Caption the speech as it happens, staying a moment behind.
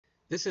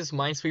This is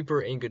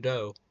Minesweeper in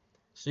Godot.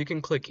 So you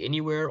can click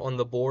anywhere on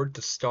the board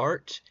to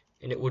start,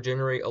 and it will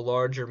generate a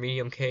large or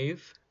medium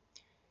cave.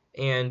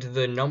 And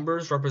the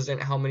numbers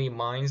represent how many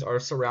mines are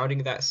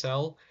surrounding that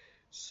cell.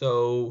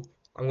 So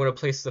I'm going to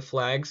place the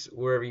flags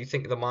wherever you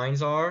think the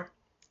mines are,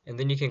 and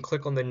then you can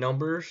click on the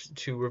numbers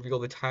to reveal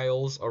the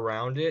tiles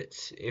around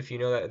it if you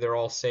know that they're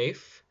all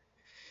safe.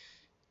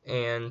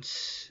 And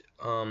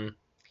you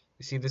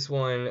see this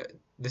one,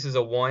 this is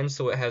a 1,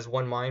 so it has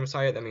 1 mine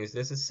beside it. That means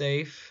this is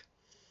safe.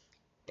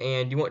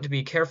 And you want to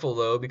be careful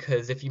though,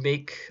 because if you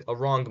make a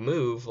wrong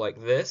move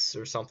like this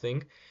or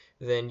something,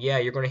 then yeah,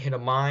 you're going to hit a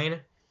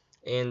mine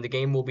and the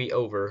game will be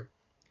over.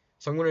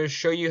 So I'm going to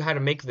show you how to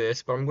make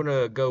this, but I'm going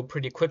to go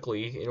pretty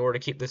quickly in order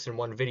to keep this in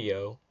one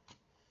video.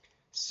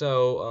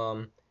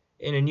 So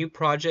in a new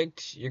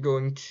project, you're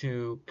going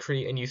to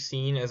create a new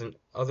scene as an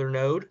other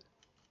node.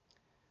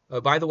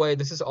 By the way,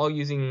 this is all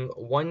using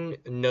one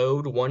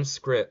node, one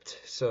script.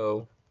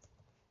 So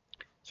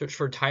search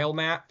for tile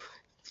map,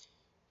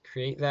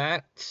 create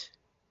that.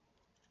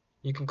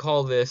 You can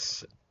call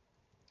this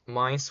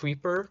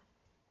Minesweeper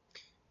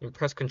and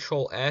press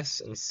Control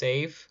S and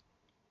save.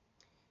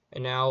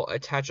 And now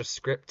attach a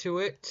script to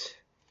it.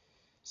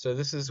 So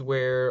this is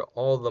where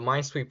all the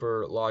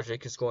Minesweeper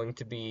logic is going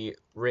to be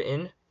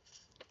written.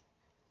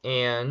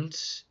 And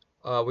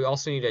we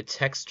also need a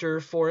texture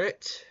for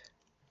it.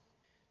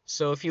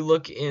 So if you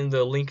look in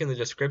the link in the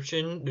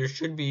description, there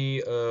should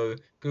be a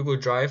Google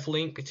Drive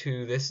link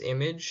to this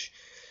image.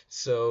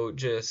 So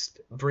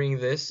just bring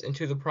this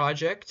into the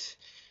project.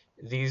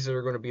 These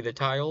are going to be the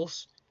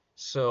tiles.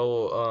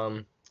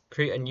 So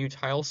create a new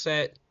tile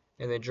set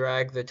and then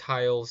drag the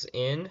tiles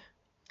in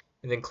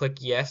and then click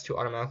yes to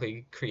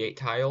automatically create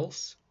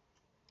tiles.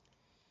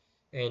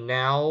 And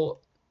now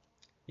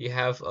you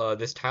have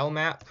this tile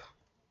map.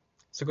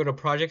 So go to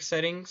project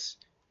settings,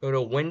 go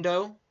to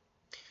window.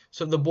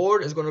 So the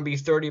board is going to be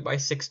 30 by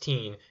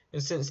 16,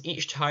 and since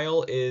each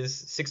tile is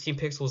 16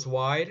 pixels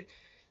wide,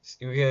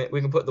 we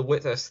can put the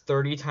width as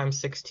 30 times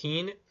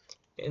 16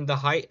 and the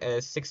height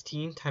as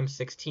 16 times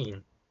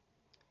 16.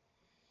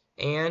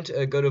 And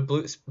go to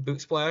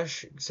boot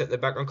splash, set the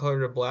background color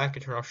to black,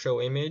 and turn off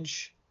show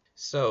image.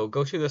 So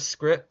go to the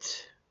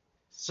script.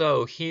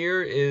 So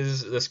here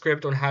is the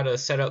script on how to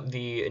set up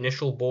the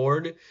initial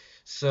board.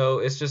 So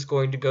it's just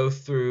going to go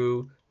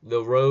through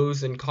the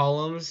rows and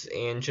columns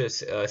and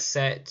just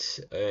set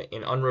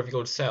an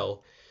unrevealed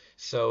cell.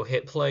 So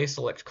hit play,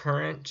 select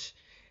current,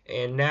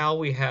 and now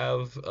we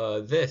have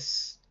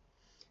this.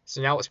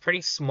 So now it's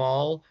pretty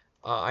small.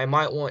 I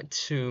might want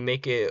to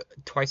make it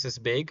twice as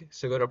big.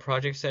 So go to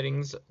project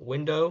settings,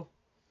 window.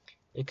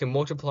 You can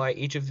multiply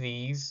each of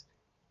these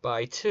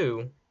by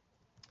 2.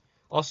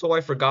 Also,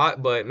 I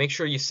forgot, but make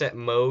sure you set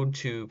mode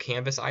to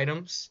canvas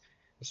items.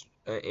 It's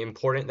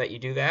important that you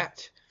do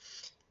that.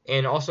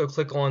 And also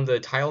click on the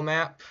tile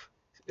map.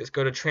 Let's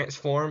go to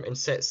transform and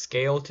set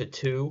scale to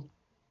 2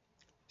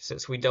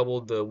 since we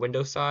doubled the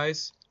window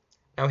size.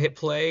 Now hit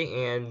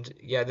play, and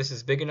yeah, this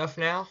is big enough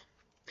now.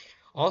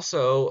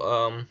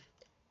 Also,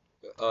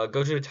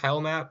 go to the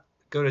tile map,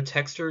 go to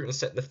texture and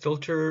set the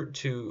filter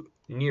to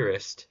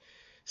nearest.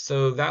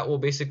 So that will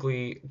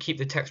basically keep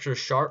the texture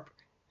sharp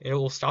and it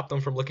will stop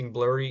them from looking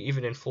blurry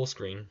even in full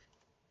screen.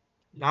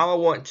 Now I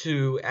want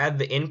to add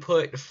the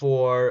input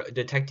for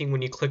detecting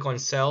when you click on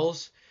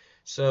cells.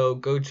 So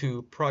go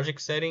to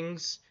project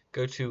settings,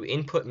 go to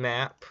input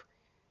map,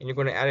 and you're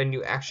going to add a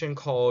new action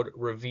called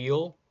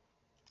reveal.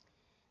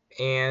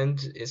 And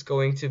it's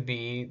going to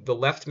be the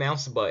left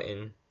mouse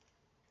button.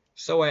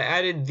 So I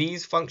added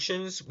these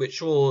functions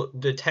which will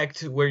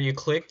detect where you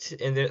clicked,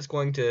 and then it's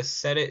going to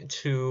set it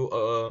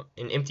to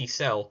an empty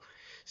cell.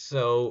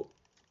 So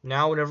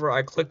now whenever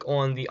I click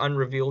on the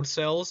unrevealed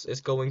cells,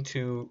 it's going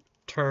to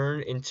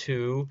turn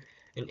into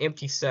an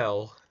empty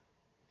cell.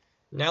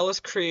 Now let's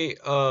create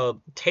a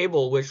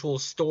table which will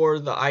store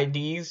the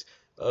IDs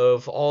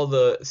of all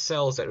the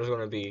cells that there's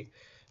going to be.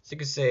 So you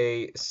can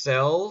say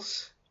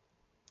cells.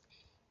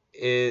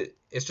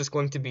 It's just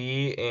going to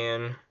be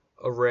an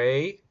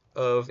array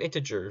of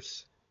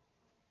integers.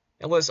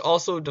 And let's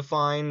also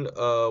define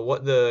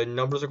what the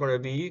numbers are going to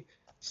be.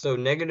 So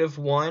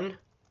 -1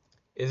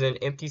 is an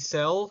empty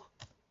cell,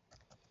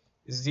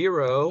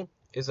 0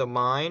 is a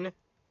mine,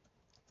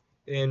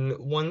 and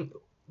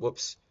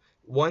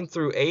 1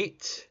 through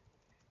 8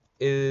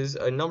 is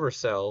a number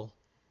cell.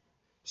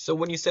 So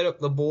when you set up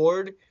the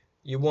board,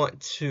 you want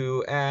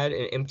to add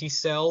an empty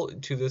cell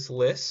to this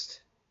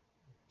list.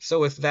 So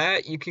with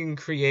that, you can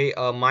create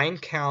a mine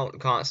count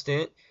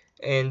constant,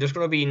 and there's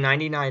going to be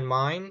 99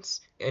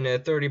 mines in a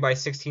 30 by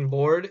 16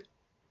 board.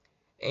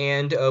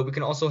 And we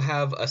can also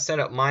have a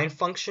setup mine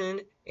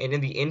function, and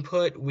in the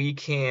input we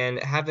can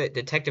have it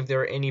detect if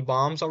there are any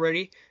bombs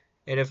already,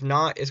 and if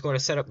not, it's going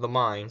to set up the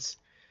mines.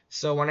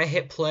 So when I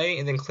hit play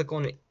and then click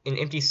on an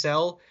empty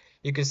cell,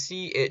 you can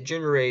see it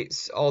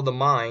generates all the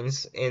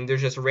mines, and they're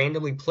just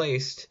randomly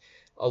placed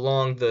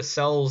along the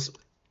cells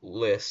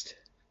list.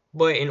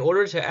 But in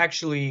order to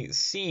actually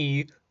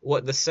see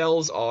what the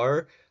cells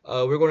are,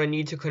 we're going to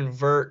need to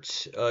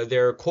convert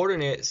their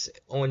coordinates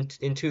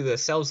into the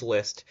cells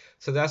list.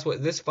 So that's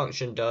what this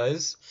function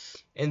does.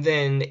 And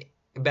then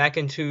back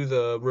into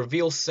the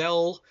reveal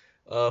cell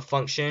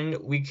function,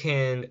 we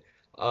can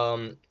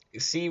um,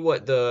 see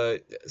what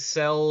the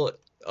cell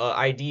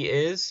ID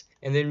is,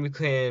 and then we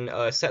can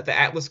set the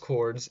atlas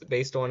coords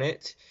based on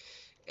it.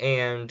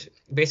 And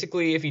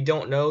basically, if you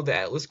don't know, the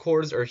atlas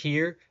coords are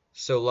here.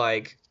 So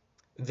like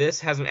this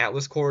has an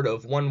atlas chord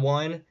of 1,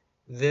 1.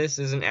 This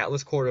is an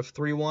atlas chord of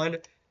 3, 1.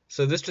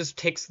 So this just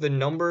takes the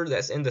number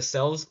that's in the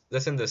cells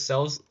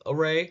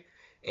array,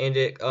 and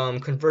it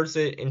converts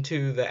it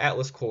into the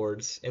atlas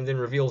chords and then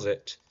reveals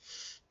it.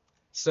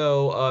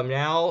 So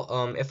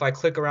now if I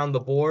click around the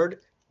board,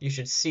 you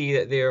should see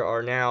that there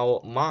are now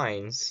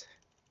mines.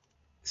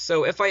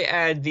 So if I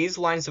add these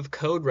lines of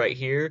code right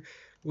here,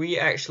 we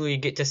actually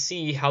get to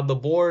see how the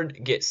board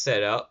gets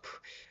set up.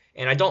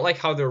 And I don't like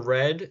how they're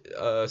red,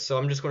 so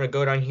I'm just going to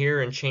go down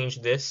here and change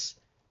this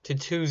to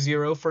 2,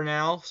 0 for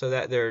now, so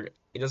that it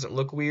doesn't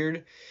look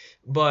weird.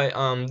 But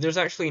there's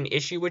actually an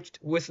issue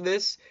with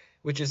this,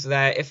 which is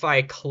that if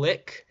I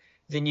click,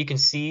 then you can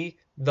see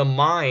the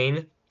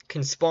mine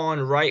can spawn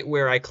right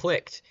where I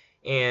clicked,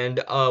 and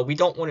we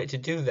don't want it to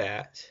do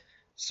that.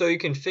 So you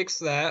can fix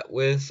that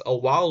with a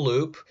while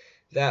loop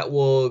that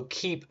will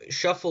keep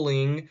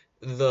shuffling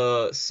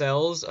the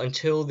cells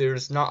until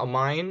there's not a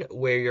mine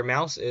where your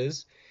mouse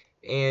is.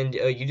 And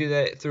you do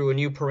that through a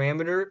new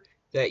parameter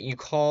that you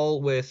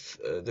call with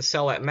the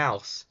cell at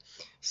mouse.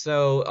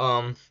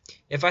 So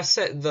if I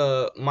set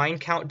the mine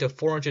count to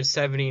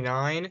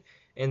 479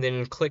 and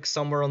then click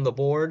somewhere on the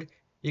board,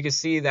 you can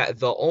see that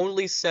the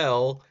only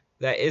cell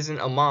that isn't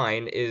a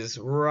mine is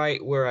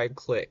right where I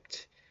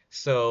clicked.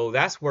 So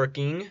that's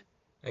working.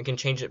 I can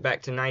change it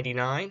back to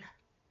 99.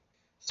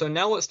 So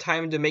now it's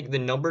time to make the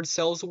numbered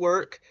cells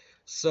work.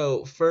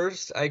 So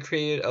first I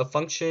created a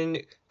function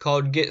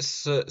called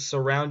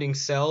getSurrounding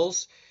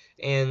cells,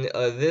 and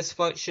this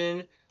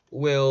function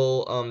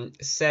will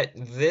set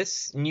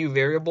this new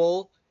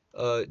variable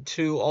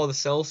to all the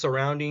cells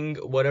surrounding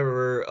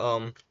whatever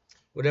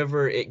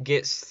it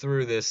gets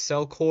through the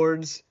cell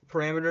chords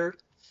parameter.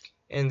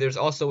 And there's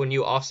also a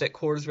new offset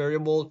chords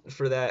variable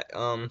for that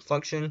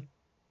function.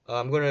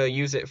 I'm going to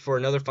use it for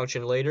another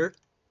function later.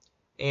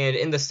 And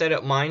in the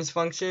setup mines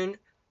function,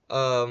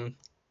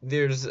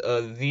 there's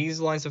these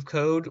lines of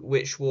code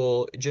which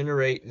will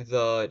generate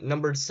the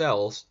numbered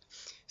cells.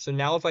 So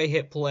now if I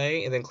hit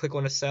play and then click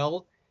on a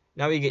cell,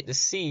 now you get to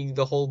see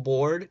the whole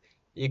board.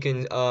 You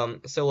can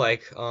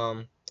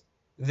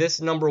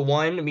this number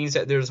 1 means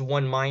that there's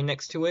 1 mine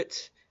next to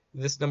it.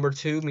 This number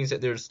 2 means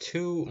that there's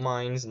 2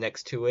 mines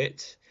next to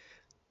it.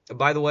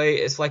 By the way,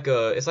 it's like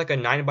a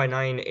 9 by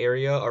 9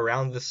 area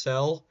around the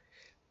cell.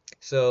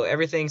 So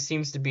everything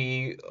seems to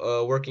be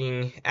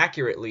working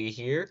accurately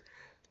here,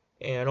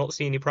 and I don't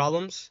see any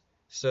problems.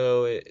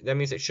 So that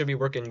means it should be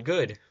working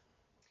good.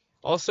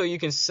 Also, you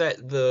can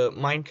set the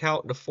mine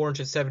count to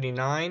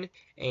 479,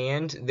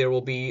 and there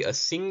will be a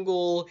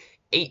single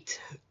 8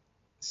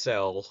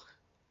 cell.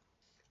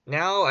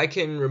 Now I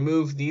can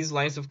remove these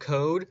lines of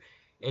code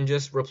and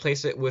just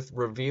replace it with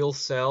reveal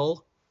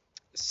cell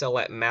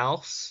at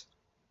mouse.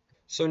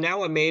 So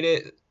now I made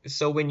it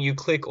so when you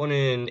click on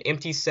an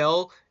empty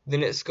cell,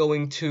 then it's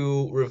going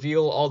to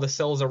reveal all the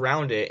cells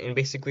around it and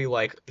basically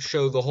like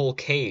show the whole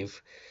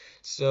cave.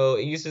 So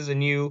it uses a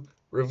new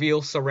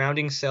reveal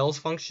surrounding cells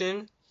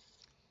function,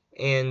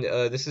 and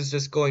this is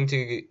just going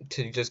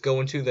to just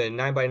go into the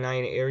 9 by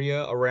 9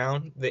 area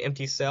around the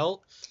empty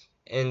cell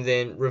and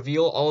then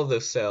reveal all of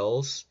those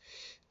cells.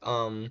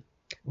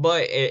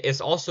 But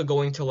it's also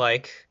going to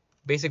like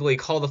basically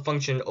call the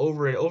function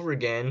over and over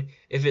again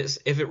if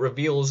it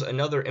reveals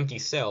another empty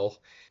cell.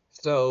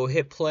 So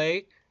hit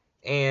play,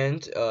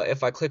 and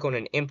if I click on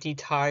an empty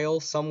tile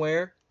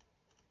somewhere,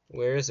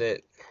 where is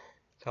it?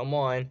 Come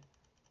on.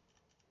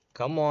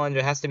 Come on,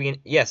 there has to be an,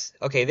 yes,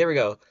 okay, there we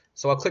go.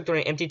 So I clicked on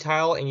an empty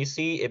tile, and you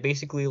see it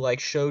basically like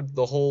showed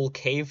the whole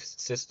cave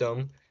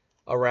system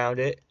around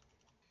it.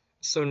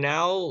 So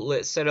now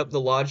let's set up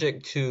the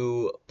logic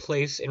to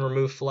place and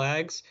remove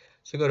flags.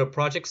 So go to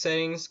project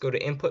settings, go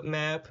to input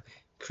map,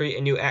 create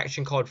a new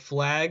action called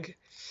flag,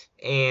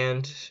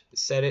 and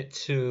set it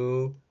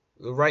to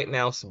the right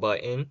mouse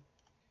button.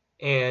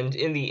 And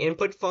in the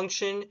input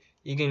function,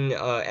 you can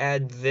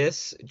add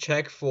this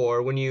check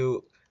for when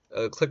you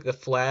click the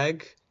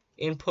flag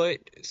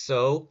input.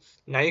 So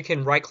now you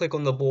can right click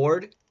on the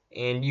board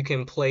and you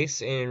can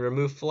place and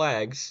remove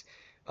flags.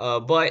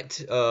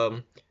 But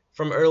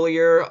from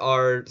earlier,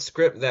 our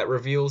script that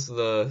reveals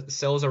the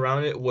cells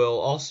around it will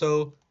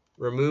also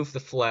remove the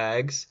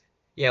flags.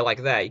 Yeah,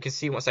 like that. You can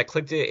see once I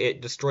clicked it,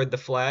 it destroyed the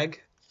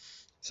flag.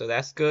 So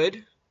that's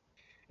good.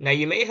 Now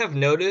you may have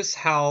noticed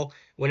how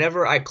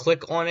whenever I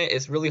click on it,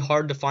 it's really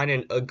hard to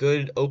find a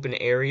good open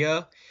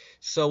area.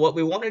 So what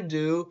we want to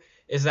do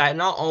is that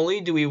not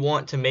only do we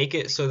want to make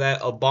it so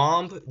that a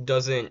bomb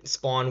doesn't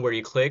spawn where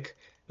you click,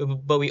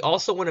 but we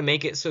also want to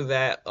make it so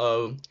that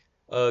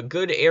a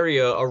good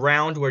area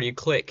around where you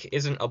click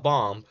isn't a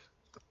bomb.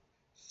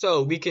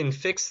 So we can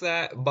fix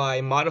that by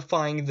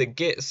modifying the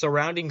get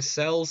surrounding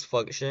cells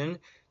function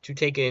to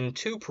take in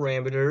two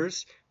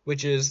parameters,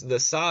 which is the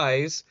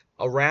size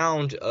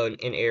around an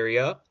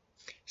area.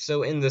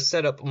 So in the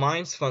setup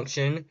mines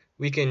function,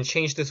 we can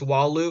change this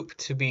while loop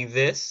to be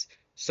this,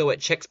 so it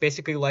checks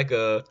basically like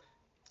a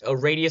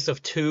radius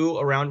of 2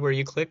 around where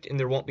you clicked and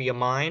there won't be a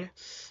mine.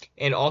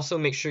 And also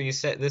make sure you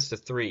set this to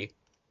 3.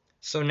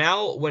 So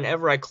now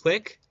whenever I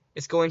click,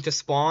 it's going to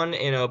spawn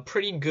in a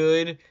pretty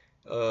good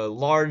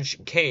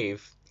large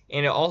cave.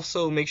 And it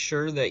also makes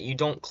sure that you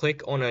don't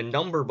click on a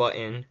number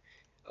button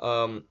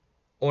um,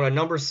 on a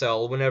number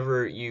cell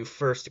whenever you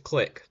first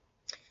click.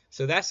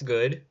 So that's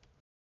good.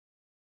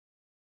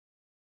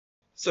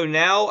 So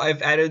now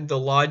I've added the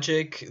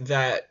logic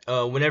that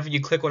whenever you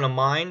click on a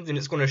mine, then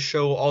it's going to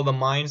show all the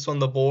mines on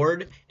the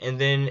board,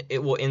 and then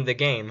it will end the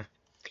game.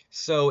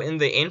 So in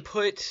the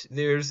input,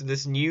 there's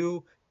this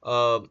new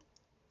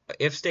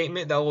if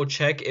statement that will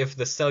check if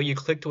the cell you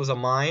clicked was a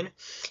mine,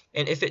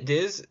 and if it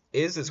is,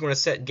 it's going to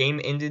set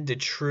game ended to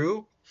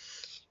true,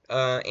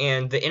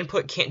 and the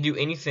input can't do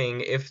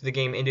anything if the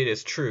game ended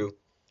as true,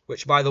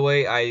 which by the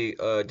way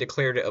I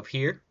declared it up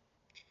here.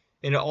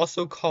 And it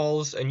also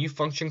calls a new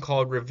function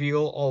called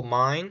reveal all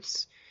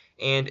mines,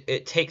 and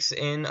it takes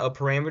in a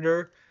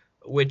parameter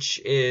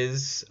which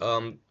is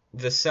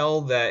the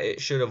cell that it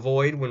should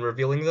avoid when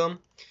revealing them.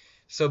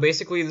 So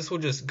basically this will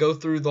just go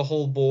through the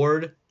whole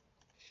board,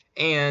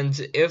 and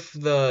if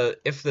the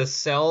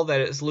cell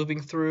that it's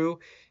looping through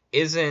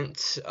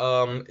isn't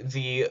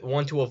the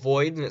one to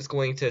avoid, then it's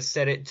going to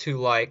set it to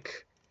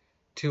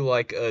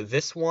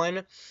this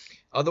one.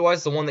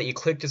 Otherwise the one that you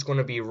clicked is going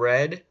to be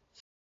red.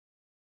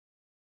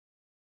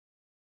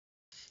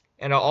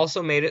 And I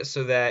also made it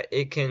so that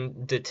it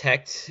can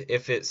detect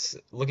if it's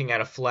looking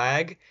at a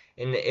flag,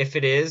 and if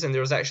it is, and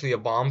there's actually a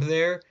bomb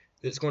there,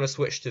 it's going to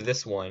switch to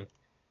this one.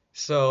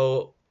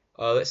 So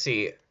let's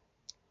see.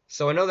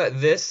 So I know that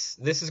this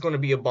is going to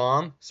be a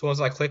bomb. So as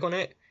I click on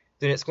it,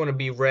 then it's going to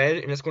be red,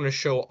 and it's going to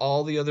show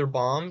all the other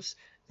bombs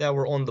that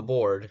were on the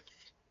board.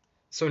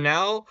 So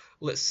now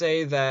let's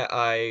say that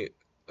I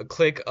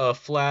click a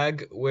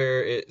flag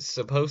where it's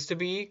supposed to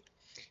be,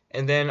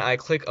 and then I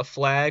click a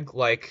flag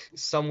like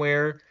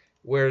somewhere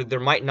where there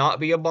might not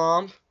be a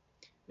bomb.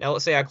 Now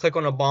let's say I click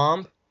on a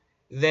bomb,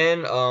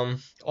 then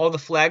all the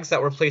flags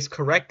that were placed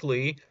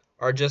correctly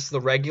are just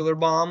the regular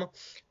bomb,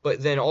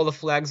 but then all the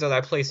flags that I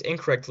placed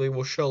incorrectly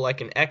will show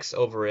like an X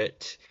over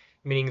it,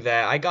 meaning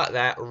that I got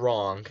that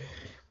wrong.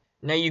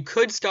 Now you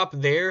could stop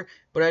there,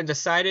 but I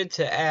decided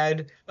to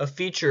add a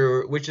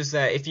feature, which is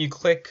that if you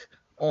click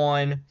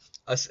on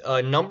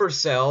a number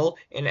cell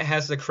and it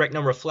has the correct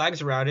number of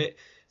flags around it,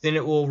 then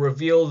it will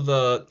reveal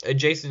the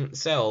adjacent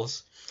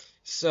cells.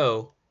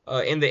 So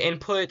in the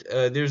input,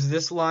 there's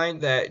this line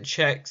that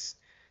checks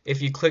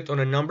if you clicked on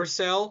a number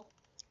cell,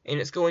 and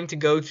it's going to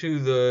go to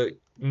the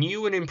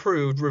new and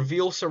improved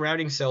reveal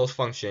surrounding cells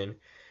function.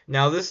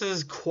 Now this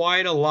is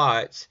quite a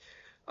lot.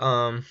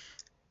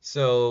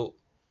 So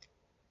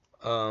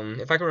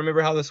if I can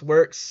remember how this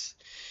works,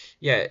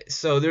 yeah,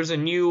 so there's a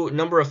new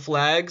number of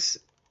flags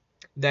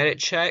that it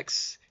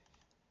checks.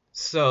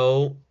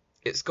 So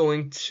it's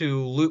going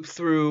to loop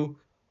through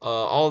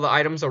all the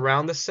items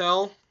around the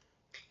cell.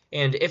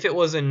 And if it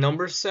was a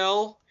number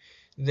cell,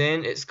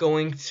 then it's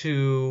going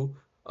to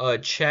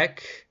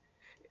check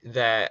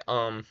that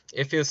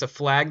if it's a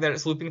flag that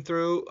it's looping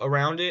through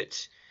around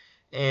it,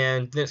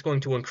 and then it's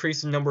going to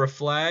increase the number of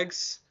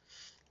flags.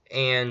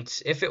 And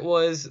if it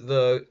was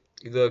the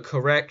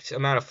correct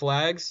amount of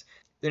flags,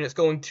 then it's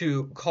going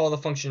to call the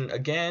function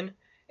again,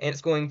 and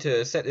it's going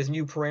to set this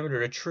new parameter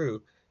to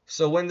true.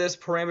 So when this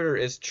parameter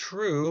is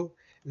true,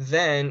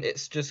 then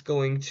it's just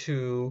going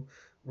to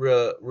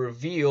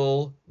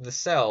reveal the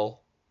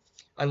cell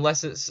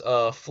unless it's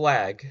a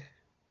flag.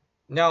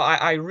 Now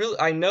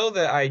I know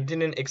that I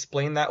didn't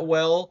explain that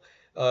well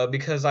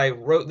because I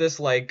wrote this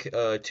like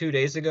 2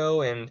 days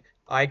ago and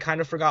I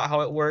kind of forgot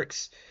how it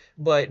works.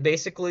 But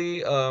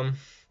basically,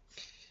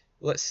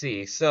 let's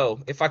see. So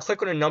if I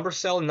click on a number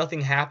cell, nothing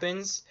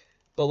happens.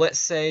 But let's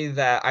say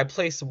that I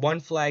place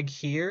one flag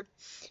here,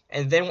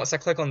 and then once I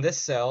click on this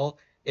cell,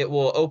 it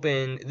will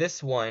open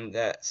this one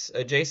that's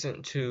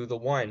adjacent to the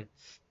one.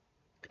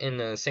 And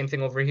the same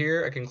thing over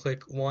here, I can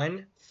click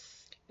one,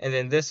 and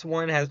then this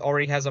one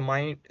already has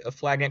a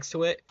flag next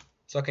to it,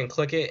 so I can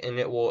click it and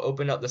it will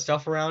open up the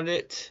stuff around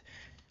it.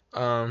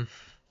 Now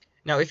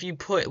if you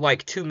put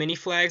like too many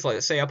flags, like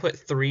let's say I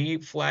put 3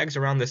 flags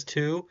around this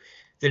 2,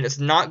 then it's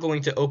not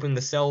going to open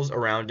the cells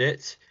around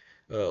it.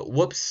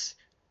 Whoops.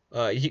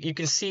 You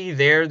can see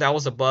there that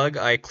was a bug.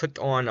 I clicked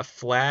on a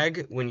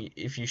flag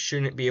if you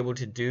shouldn't be able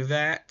to do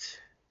that.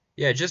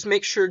 Yeah, just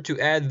make sure to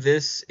add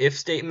this if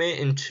statement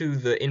into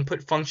the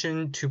input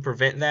function to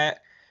prevent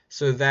that,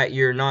 so that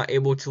you're not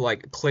able to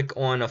like click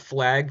on a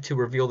flag to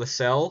reveal the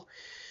cell.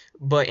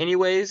 But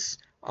anyways,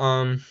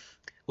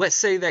 let's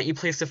say that you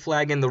place a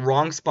flag in the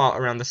wrong spot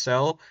around the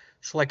cell.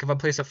 So like if I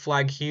place a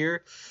flag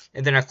here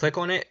and then I click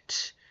on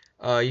it,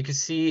 you can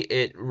see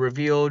it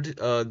revealed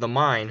the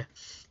mine.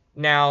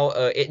 Now,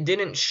 it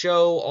didn't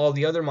show all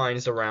the other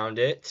mines around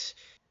it.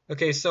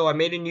 Okay, so I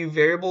made a new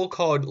variable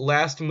called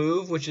last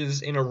move, which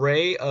is an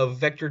array of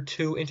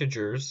vector2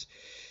 integers.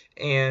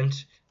 And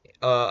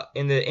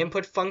in the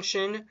input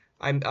function,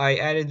 I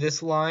added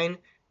this line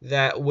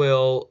that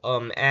will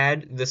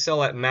add the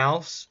cell at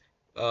mouse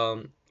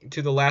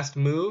to the last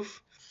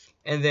move.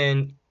 And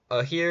then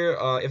here,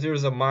 if there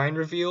was a mine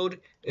revealed,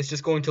 it's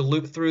just going to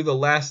loop through the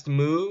last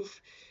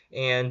move.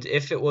 And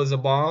if it was a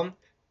bomb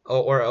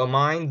or a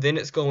mine, then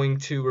it's going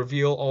to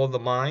reveal all the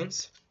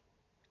mines.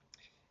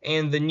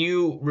 And the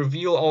new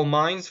reveal all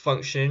mines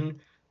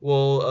function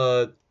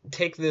will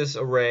take this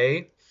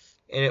array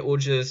and it will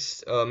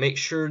just make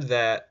sure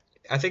that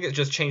I think it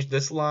just changed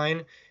this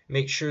line,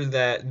 make sure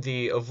that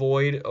the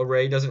avoid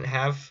array doesn't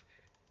have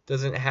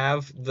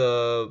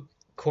the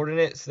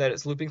coordinates that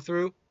it's looping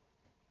through.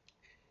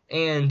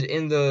 And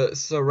in the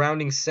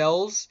surrounding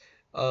cells,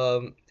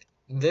 um,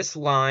 this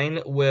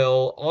line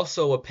will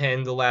also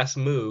append the last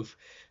move.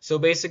 So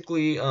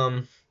basically,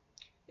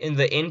 in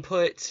the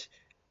input,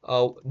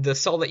 the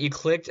cell that you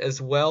clicked,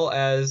 as well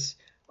as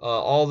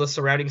all the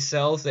surrounding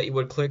cells that you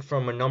would click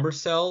from a number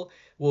cell,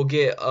 will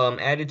get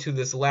added to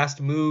this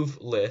last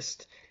move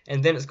list,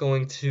 and then it's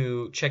going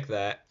to check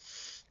that.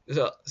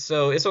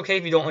 So it's okay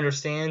if you don't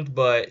understand,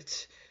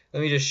 but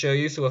let me just show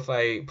you. So if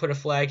I put a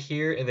flag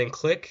here and then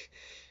click,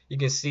 you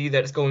can see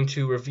that it's going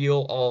to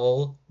reveal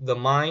all the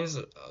mines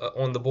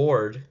on the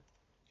board.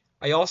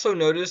 I also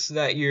noticed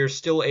that you're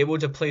still able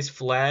to place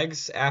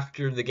flags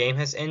after the game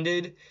has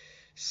ended.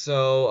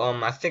 So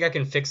I think I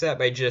can fix that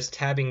by just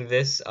tabbing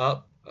this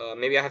up.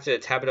 Maybe I have to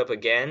tab it up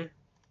again.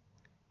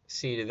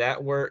 See, did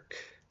that work?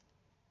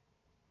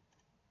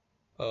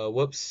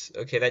 Whoops.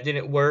 Okay, that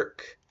didn't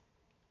work.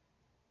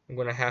 I'm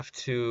going to have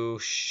to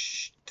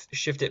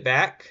shift it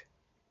back.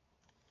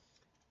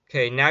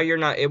 Okay, now you're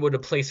not able to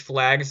place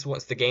flags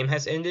once the game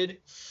has ended.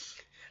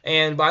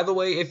 And by the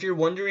way, if you're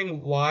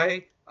wondering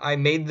why I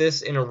made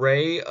this an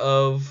array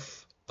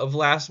of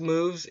last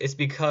moves, it's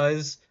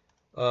because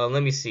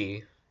let me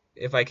see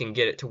if I can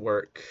get it to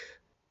work.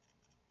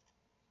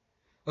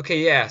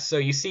 Okay, yeah, so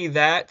you see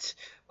that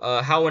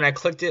how when I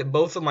clicked it,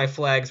 both of my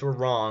flags were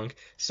wrong.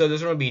 So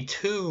there's going to be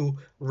two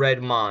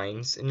red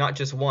mines, and not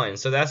just one.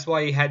 So that's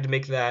why you had to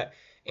make that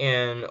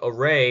an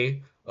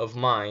array of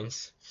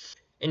mines.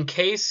 In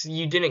case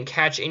you didn't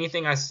catch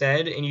anything I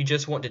said and you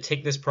just want to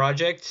take this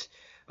project,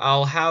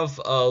 I'll have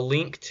a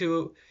link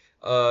to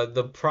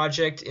the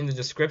project in the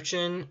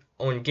description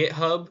on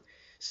GitHub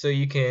so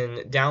you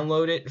can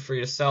download it for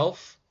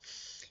yourself.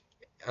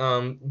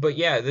 But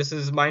yeah, this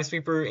is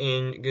Minesweeper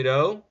in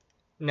Godot.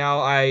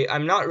 Now,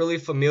 I'm not really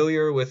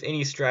familiar with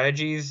any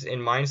strategies in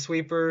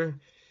Minesweeper,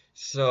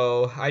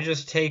 so I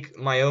just take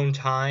my own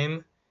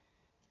time.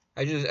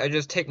 I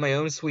just take my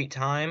own sweet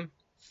time.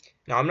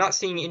 Now, I'm not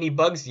seeing any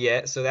bugs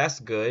yet, so that's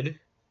good.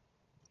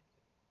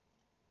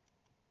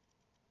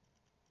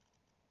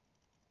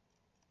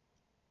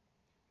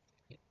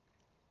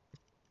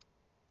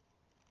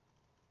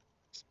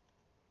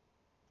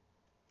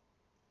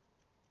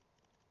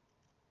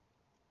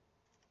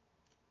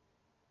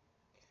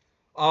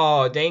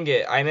 Oh, dang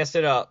it, I messed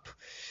it up.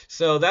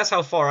 So that's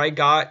how far I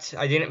got.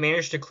 I didn't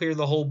manage to clear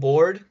the whole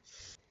board.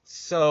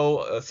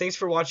 So thanks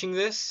for watching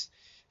this,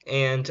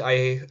 and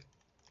I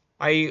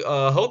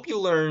hope you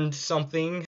learned something